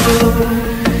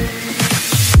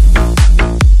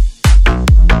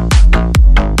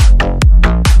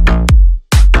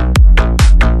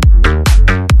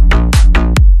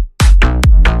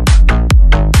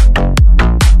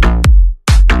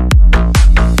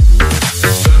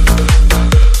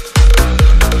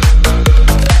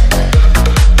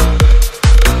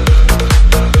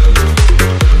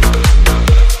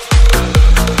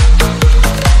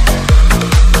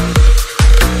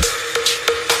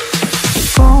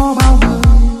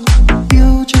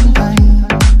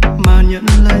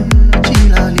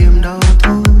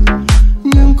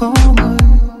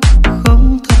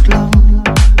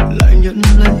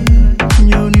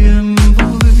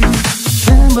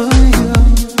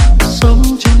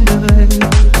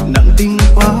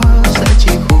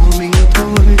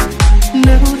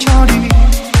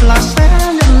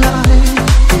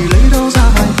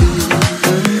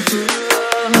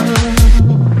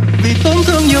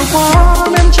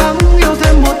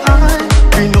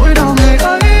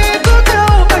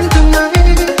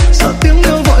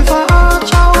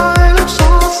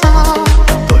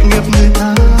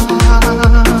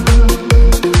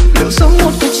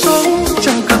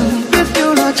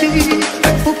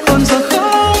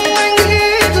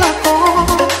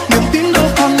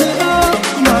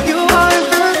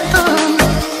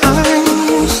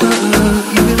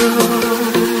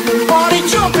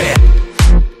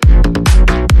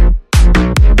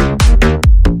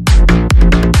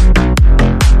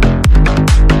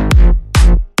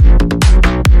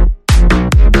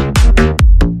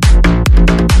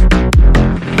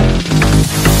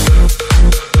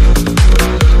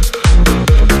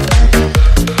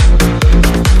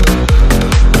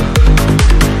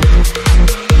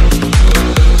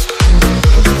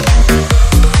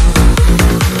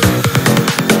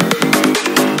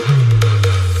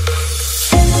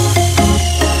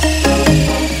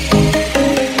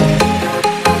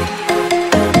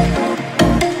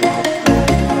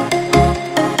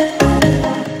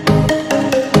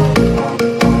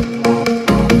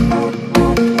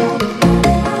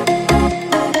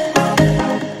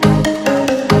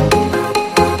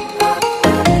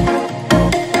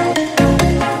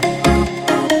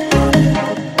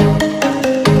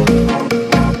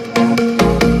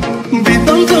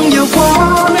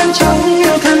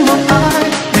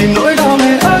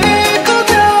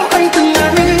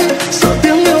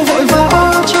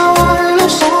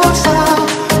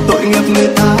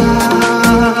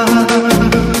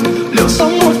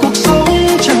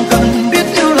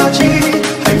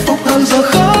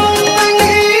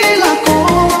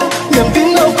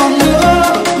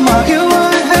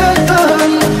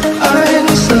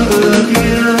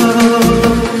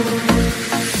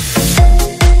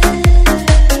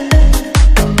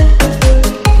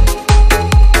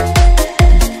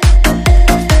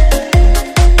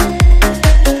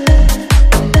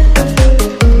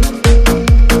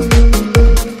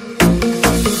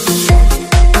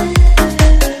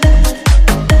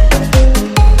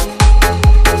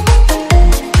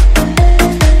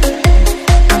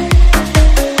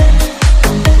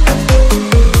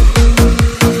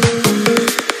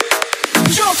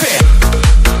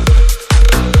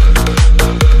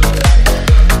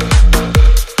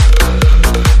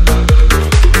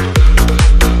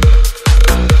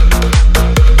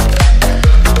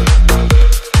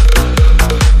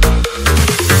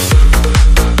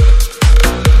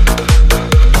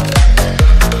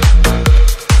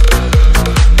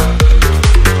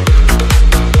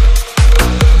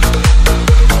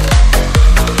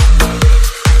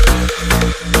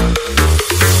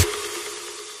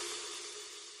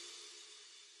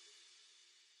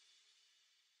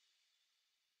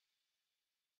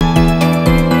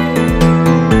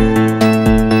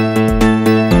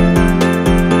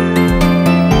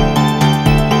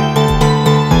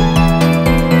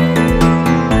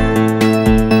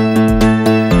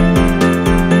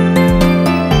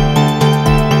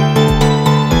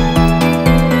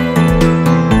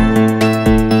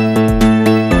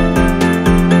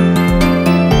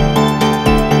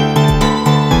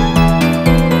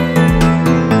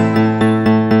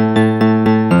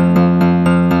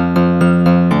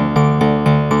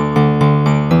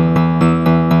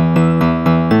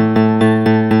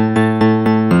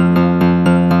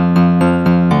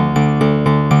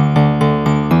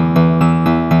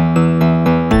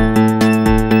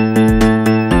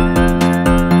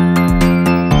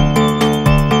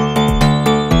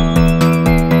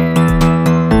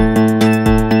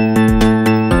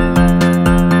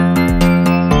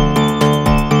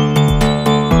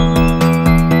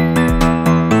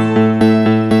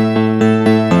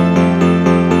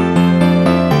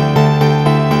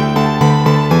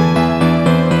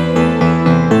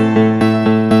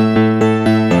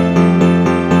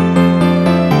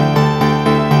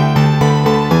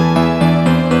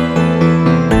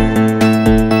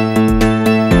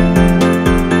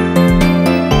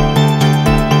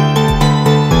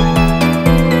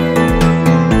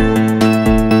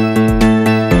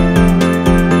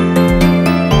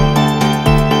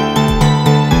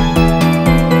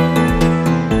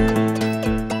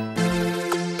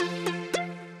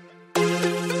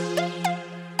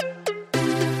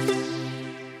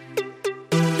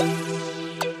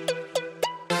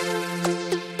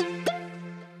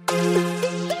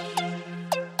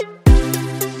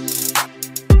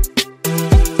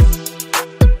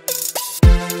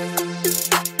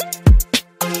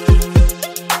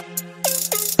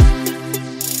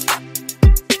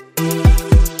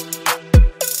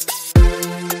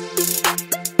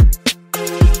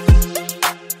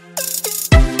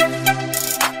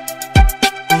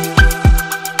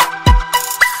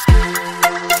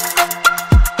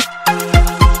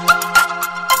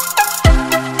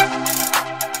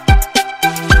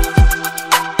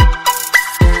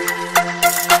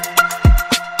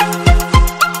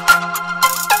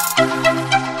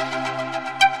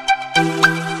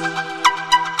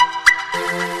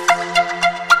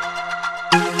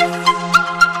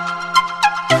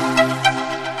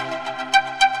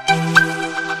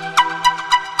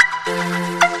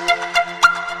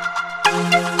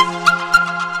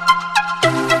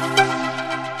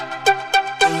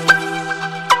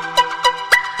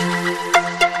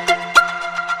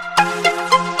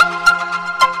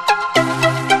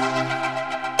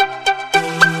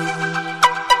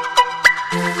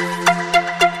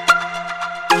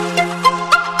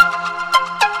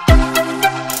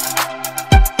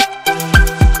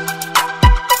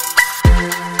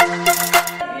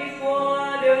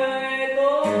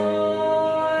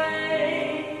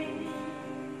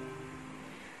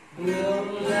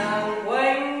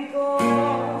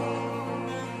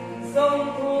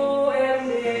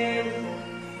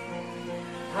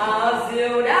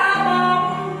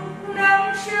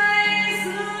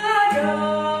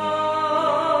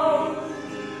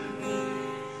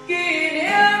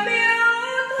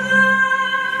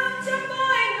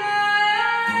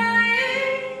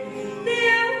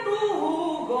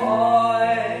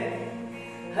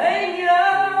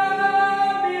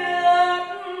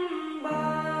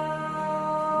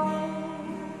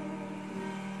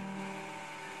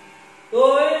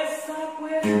 xa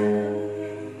quê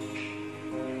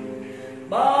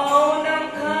bao năm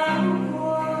tháng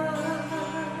qua,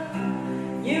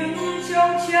 nhưng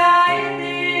trong trái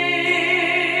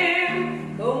tim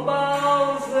không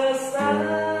bao giờ xa.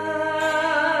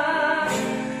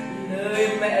 Lời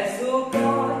mẹ ru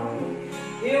con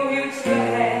hiu hiu chưa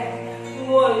hè,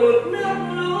 mùa lụt nước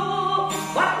lũ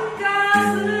bắt